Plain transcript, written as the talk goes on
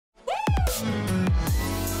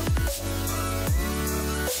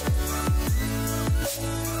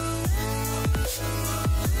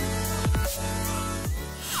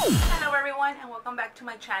welcome back to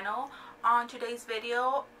my channel. On today's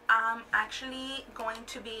video, I'm actually going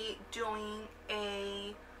to be doing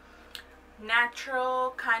a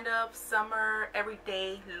natural kind of summer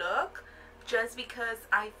everyday look, just because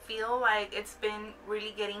I feel like it's been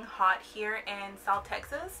really getting hot here in South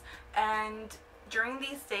Texas, and during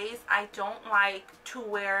these days I don't like to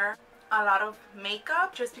wear a lot of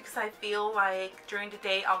makeup just because I feel like during the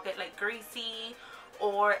day I'll get like greasy,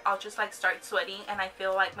 or I'll just like start sweating and I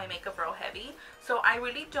feel like my makeup real heavy. So I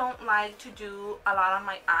really don't like to do a lot on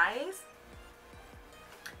my eyes,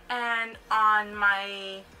 and on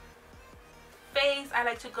my face I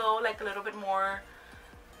like to go like a little bit more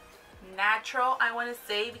natural, I want to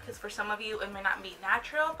say, because for some of you it may not be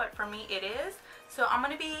natural, but for me it is. So I'm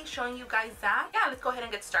going to be showing you guys that. Yeah, let's go ahead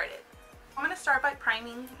and get started. I'm going to start by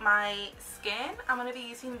priming my skin. I'm going to be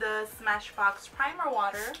using the Smashbox primer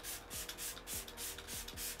water,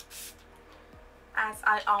 as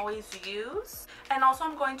I always use, and also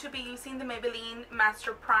I'm going to be using the Maybelline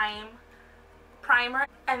Master Prime primer,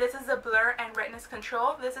 and this is a blur and redness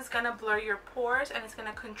control. This is gonna blur your pores and it's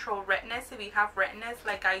gonna control redness if you have redness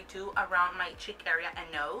like I do around my cheek area and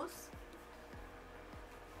nose.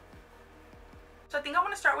 So I think I'm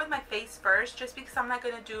gonna start with my face first, just because I'm not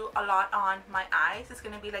gonna do a lot on my eyes. It's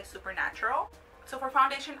gonna be like super natural. So for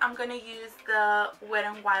foundation, I'm gonna use the Wet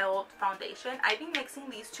n Wild foundation. I've been mixing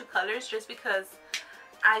these two colors just because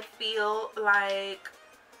I feel like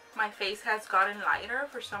my face has gotten lighter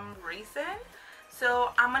for some reason.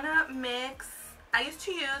 So I'm gonna mix, I used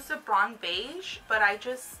to use the Bronze Beige, but I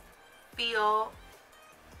just feel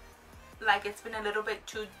like it's been a little bit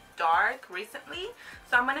too dark recently.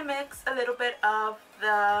 So I'm gonna mix a little bit of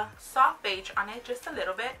the Soft Beige on it, just a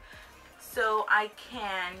little bit, so I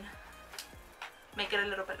can make it a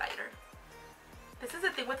little bit lighter. This is the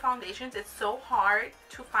thing with foundations, it's so hard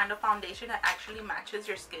to find a foundation that actually matches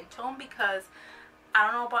your skin tone, because I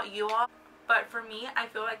don't know about you all, but for me, I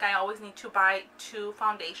feel like I always need to buy two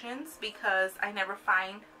foundations because I never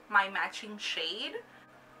find my matching shade.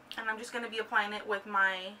 And I'm just going to be applying it with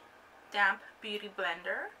my damp beauty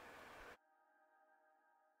blender.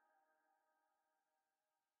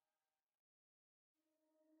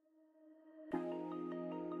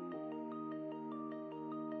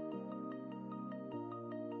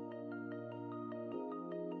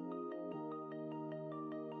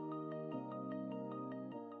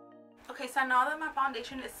 Okay, so now that my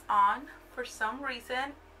foundation is on, for some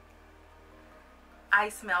reason I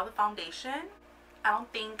smell the foundation. I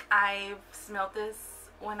don't think I've smelled this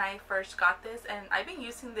when I first got this, and I've been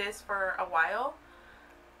using this for a while.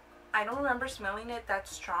 I don't remember smelling it that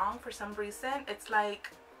strong. For some reason it's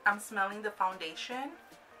like I'm smelling the foundation.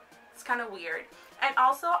 It's kind of weird. And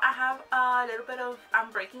also I have a little bit of,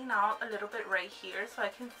 I'm breaking out a little bit right here, so I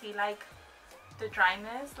can see like the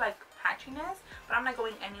dryness, like patchiness, but I'm not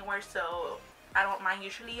going anywhere, so I don't mind.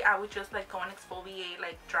 Usually I would just like go and exfoliate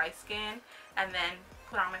like dry skin and then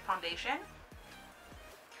put on my foundation,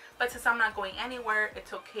 but since I'm not going anywhere,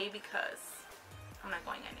 it's okay because I'm not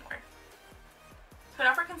going anywhere. So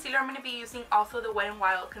now for concealer, I'm going to be using also the Wet n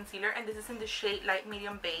Wild concealer, and this is in the shade light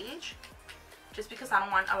medium beige, just because I don't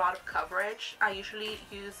want a lot of coverage. I usually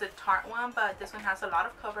use the Tarte one, but this one has a lot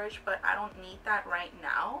of coverage, but I don't need that right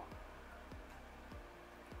now.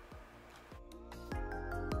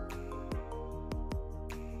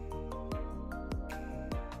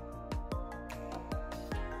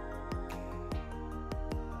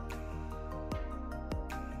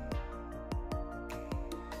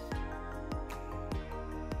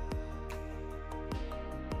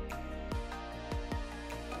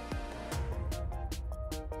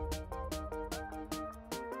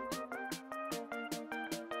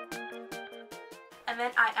 And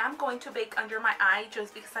then I am going to bake under my eye,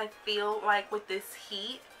 just because I feel like with this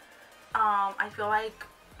heat, I feel like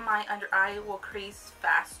my under eye will crease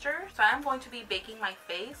faster. So I am going to be baking my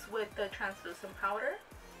face with the translucent powder.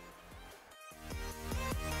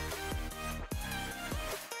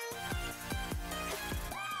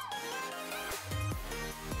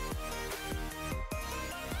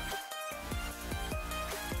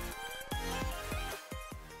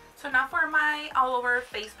 So now for my all over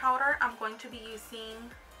face powder, I'm going to be using,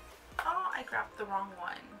 oh, I grabbed the wrong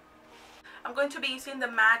one. I'm going to be using the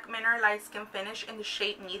MAC Mineralized Skin Finish in the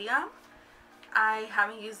shade medium. I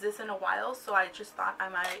haven't used this in a while, so I just thought I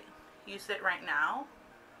might use it right now.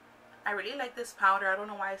 I really like this powder. I don't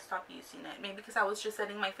know why I stopped using it. Maybe because I was just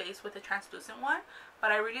setting my face with the translucent one,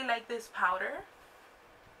 but I really like this powder.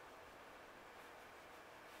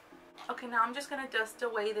 Okay, now I'm just going to dust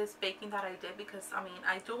away this baking that I did, because I mean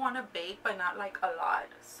I do want to bake, but not like a lot,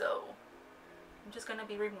 so I'm just going to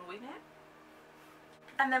be removing it.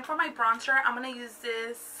 And then for my bronzer, I'm going to use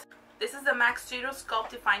this. This is the MAC Studio Sculpt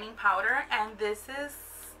Defining Powder, and this is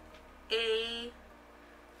a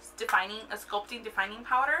sculpting defining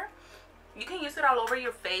powder. You can use it all over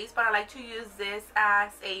your face, but I like to use this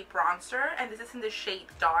as a bronzer, and this is in the shade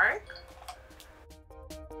Dark.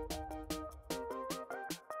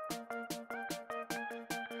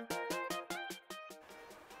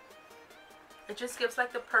 It just gives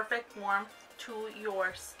like the perfect warmth to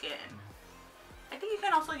your skin. I think you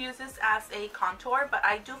can also use this as a contour, but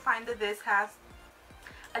I do find that this has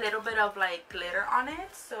a little bit of like glitter on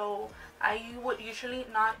it, so I would usually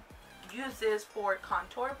not use this for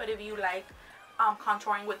contour, but if you like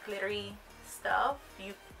contouring with glittery stuff,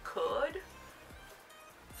 you could.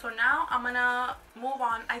 So now I'm gonna move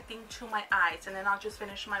on, I think, to my eyes, and then I'll just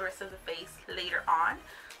finish my rest of the face later on.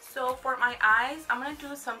 So for my eyes, I'm gonna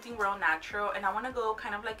do something real natural, and I want to go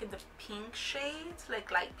kind of like in the pink shades,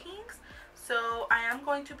 like light pinks. So I am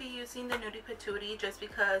going to be using the Nudie Patootie just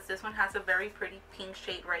because this one has a very pretty pink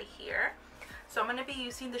shade right here. So I'm going to be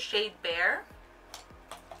using the shade Bear.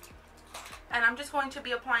 And I'm just going to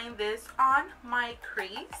be applying this on my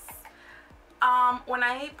crease. When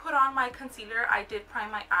I put on my concealer, I did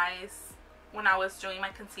prime my eyes when I was doing my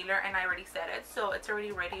concealer, and I already set it, so it's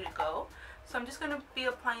already ready to go. So I'm just going to be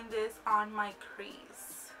applying this on my crease.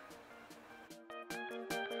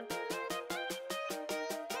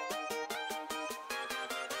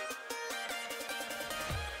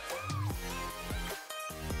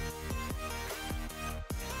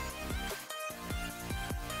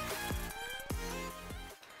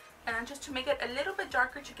 And just to make it a little bit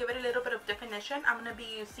darker, to give it a little bit of definition, I'm going to be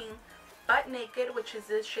using Butt Naked, which is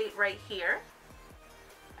this shade right here.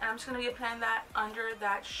 And I'm just going to be applying that under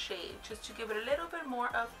that shade, just to give it a little bit more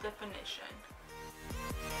of definition.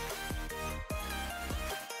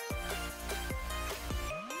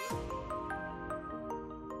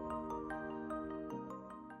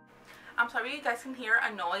 I'm sorry you guys can hear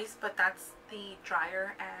a noise, but that's the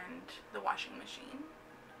dryer and the washing machine.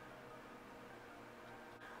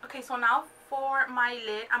 Okay, so now for my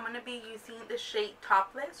lid, I'm going to be using the shade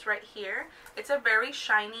Topless right here. It's a very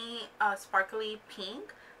shiny, sparkly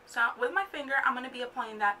pink. So with my finger, I'm going to be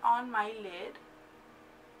applying that on my lid.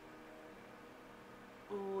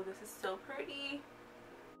 Ooh, this is so pretty.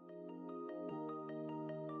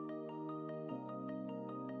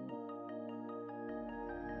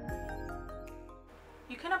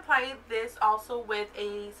 You can apply this also with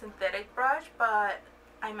a synthetic brush, but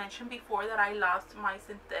I mentioned before that I lost my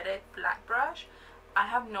synthetic flat brush. I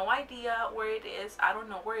have no idea where it is. I don't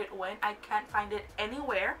know where it went. I can't find it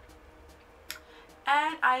anywhere.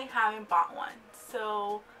 And I haven't bought one.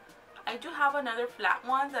 So I do have another flat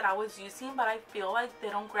one that I was using, but I feel like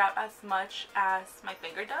they don't grab as much as my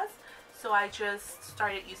finger does. So I just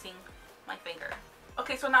started using my finger.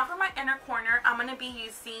 Okay, so now for my inner corner, I'm going to be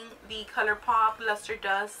using the ColourPop Luster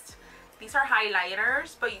Dust. These are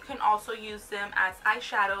highlighters, but you can also use them as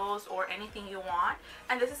eyeshadows or anything you want.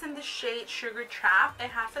 And this is in the shade Sugar Trap.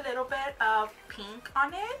 It has a little bit of pink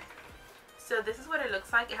on it. So this is what it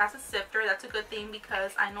looks like. It has a sifter. That's a good thing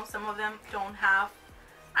because I know some of them don't have,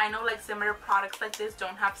 I know like similar products like this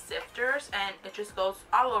don't have sifters, and it just goes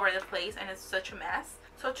all over the place and it's such a mess.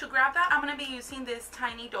 So to grab that, I'm going to be using this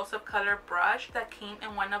tiny Dose of Color brush that came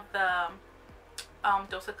in one of the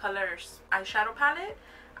Dose of Colors eyeshadow palette.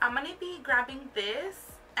 I'm going to be grabbing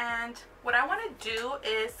this, and what I want to do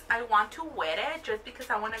is I want to wet it just because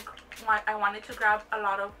I wanted to grab a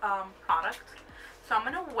lot of product. So I'm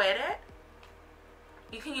going to wet it.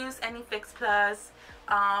 You can use any Fix Plus,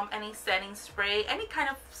 any setting spray, any kind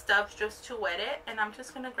of stuff just to wet it. And I'm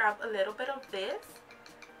just going to grab a little bit of this,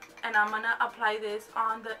 and I'm going to apply this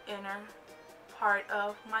on the inner part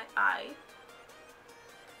of my eye.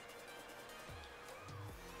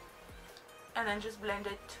 And then just blend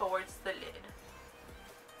it towards the lid.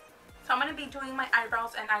 So I'm going to be doing my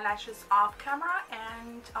eyebrows and eyelashes off camera,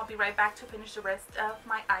 and I'll be right back to finish the rest of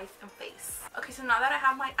my eyes and face. Okay, so now that I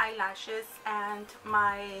have my eyelashes and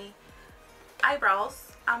my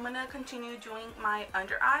eyebrows, I'm going to continue doing my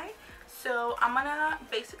under eye. So I'm going to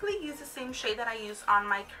basically use the same shade that I use on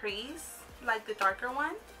my crease, like the darker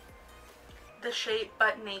one. The shade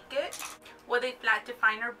Butt Naked with a flat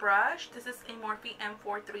definer brush. This is a Morphe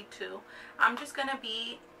M432. I'm just going to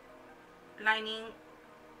be lining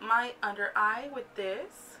my under eye with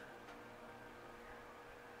this.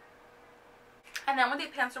 And then with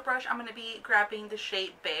the pencil brush, I'm going to be grabbing the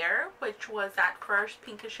shade Bear, which was that first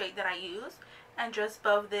pinkish shade that I used, and just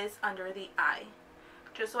above this under the eye,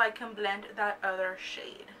 just so I can blend that other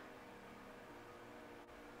shade.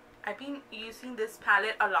 I've been using this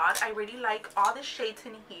palette a lot. I really like all the shades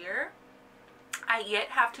in here. I yet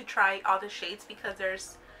have to try all the shades because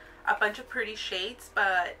there's a bunch of pretty shades,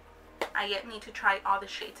 but I yet need to try all the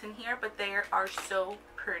shades in here, but they are so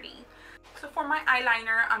pretty. So for my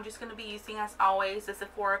eyeliner, I'm just going to be using, as always, the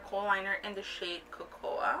Sephora Kohl liner in the shade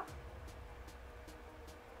Cocoa.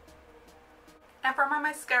 And for my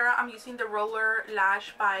mascara, I'm using the Roller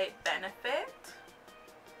Lash by Benefit.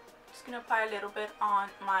 Just going to apply a little bit on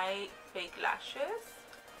my fake lashes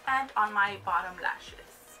and on my bottom lashes.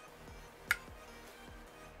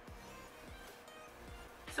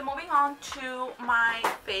 So moving on to my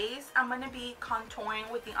face, I'm going to be contouring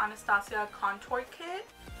with the Anastasia Contour Kit.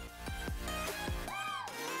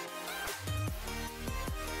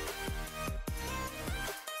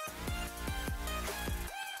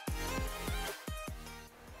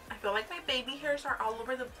 I feel like my baby hairs are all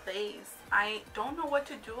over the place. I don't know what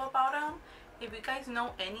to do about them. If you guys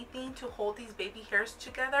know anything to hold these baby hairs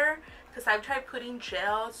together, because I've tried putting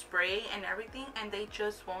gel, spray, and everything, and they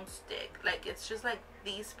just won't stick. Like, it's just like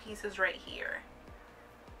these pieces right here.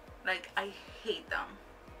 Like, I hate them.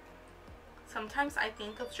 Sometimes I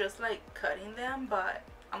think of just like cutting them, but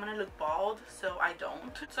I'm gonna look bald, so I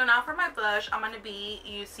don't. So now for my blush, I'm gonna be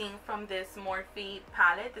using from this Morphe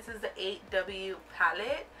palette. This is the 8W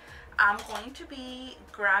palette. I'm going to be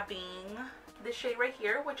grabbing the shade right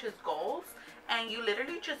here, which is Goals, and you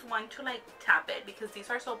literally just want to like tap it because these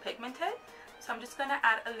are so pigmented. So I'm just gonna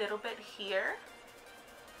add a little bit here.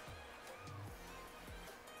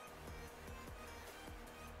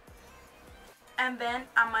 And then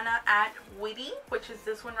I'm gonna add Witty, which is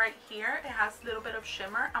this one right here. It has a little bit of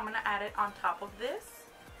shimmer. I'm gonna add it on top of this.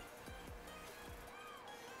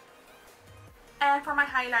 And for my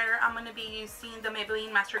highlighter, I'm gonna be using the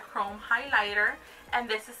Maybelline Master Chrome highlighter, and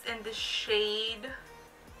this is in the shade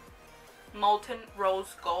Molten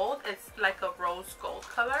Rose Gold. It's like a rose gold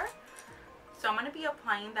color. So I'm gonna be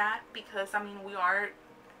applying that because, I mean, we are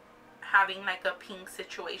having like a pink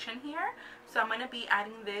situation here. So I'm going to be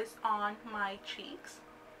adding this on my cheeks.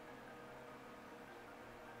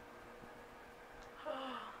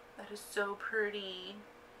 Oh, that is so pretty.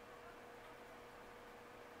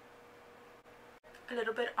 A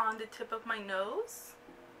little bit on the tip of my nose,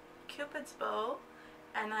 Cupid's bow,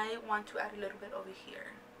 and I want to add a little bit over here.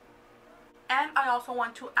 And I also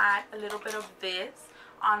want to add a little bit of this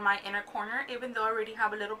on my inner corner, even though I already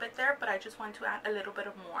have a little bit there, but I just want to add a little bit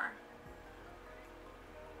of more.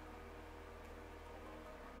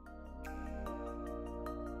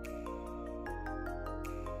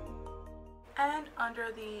 And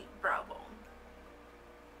under the brow bone.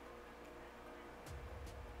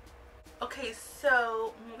 Okay,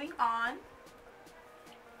 so moving on,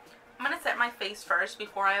 I'm gonna set my face first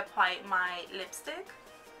before I apply my lipstick.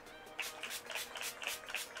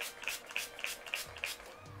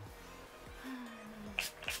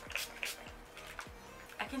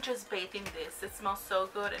 I can just bathe in this. It smells so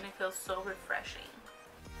good and it feels so refreshing.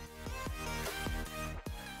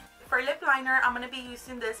 For lip liner, I'm going to be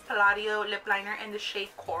using this Palladio lip liner in the shade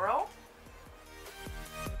Coral.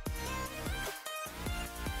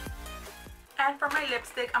 And for my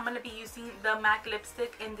lipstick, I'm going to be using the MAC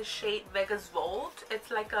lipstick in the shade Vegas Volt.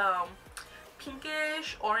 It's like a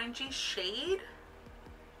pinkish, orangey shade.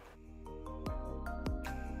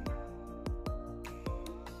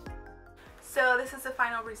 So this is the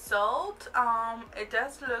final result. It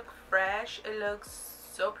does look fresh. It looks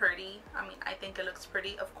so pretty. I mean, I think it looks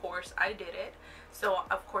pretty. Of course, I did it, so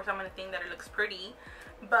of course I'm gonna think that it looks pretty.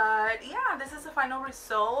 But yeah, this is the final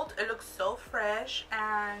result. It looks so fresh,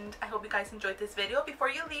 and I hope you guys enjoyed this video. Before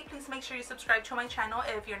you leave, please make sure you subscribe to my channel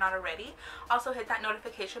if you're not already. Also hit that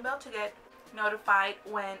notification bell to get notified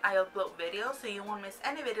when I upload videos, so you won't miss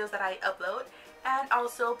any videos that I upload. And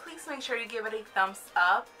also please make sure you give it a thumbs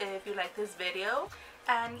up if you like this video.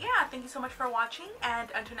 And yeah, thank you so much for watching,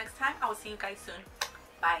 and until next time, I will see you guys soon.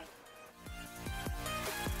 Bye.